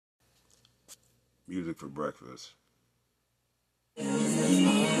Music for breakfast.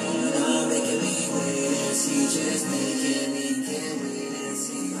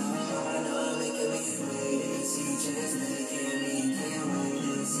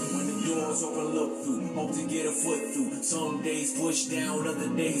 Overlook through, hope to get a foot through. Some days push down, other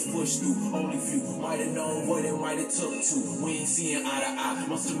days push through. Only few might have known what it might have took to. We ain't seeing eye to eye,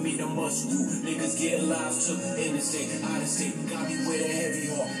 must have made a must do. Niggas get lives took in the state, out of state. Got me with a heavy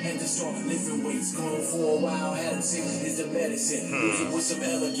heart, had to start lifting weights. Going for a while, had them sick, is the medicine. Music with some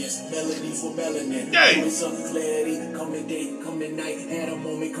elegance, melodies with melanin. With some clarity, coming day, coming night. Had a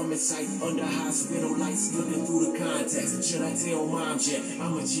moment, coming sight, under hospital lights, looking through the context. Should I tell moms yet?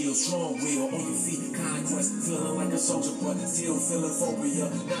 I'm a chill, strong will, on your feet, conquest. Feeling like a soldier, but still feeling phobia.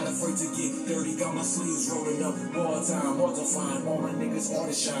 Not afraid to get dirty, got my sleeves rolling up. War time, hard to find, all my niggas ought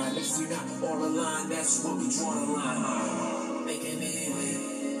to shine. If we not all aligned, that's what we draw the line. Making it way,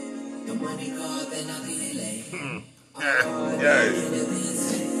 the money card, then I be late. Come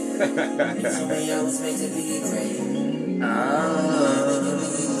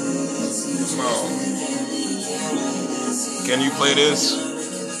on. Can you play this?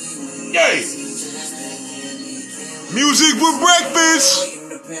 Yay! Music for breakfast!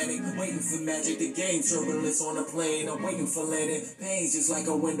 Waiting for magic, the game turbulence on the plane. I'm waiting for landing, pains just like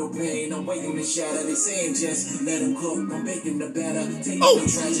a window pane. I'm waiting to shatter, they saying just let them cook. I'm baking the batter, taking the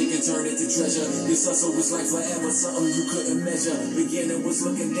tragic and turn it to treasure. This hustle was like forever, something you couldn't measure. Beginning was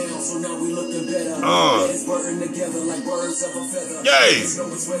looking down, so now we looking better. Heads burning together like birds of a feather. Yay! Know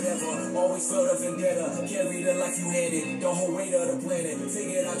it's whatever, always felt a vendetta. Carry the life you handed, the whole weight of the planet.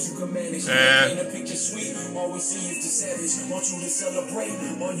 Figured out you could manage. Paint a picture sweet, all we see is the savage. Want you to celebrate,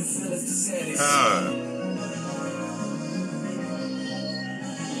 all you feel is the saddest.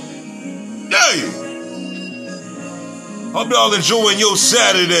 Yay! Hope y'all enjoying your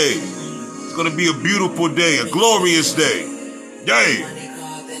Saturday. It's gonna be a beautiful day, a glorious day. Yay!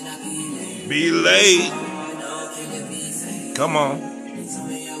 Be late. Come on.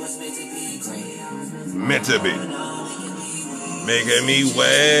 Meant to be. Making me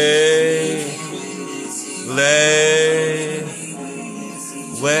wait. Late.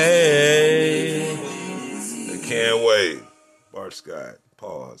 Wait. I can't wait. Bart Scott.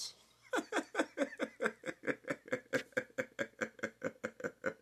 Pause.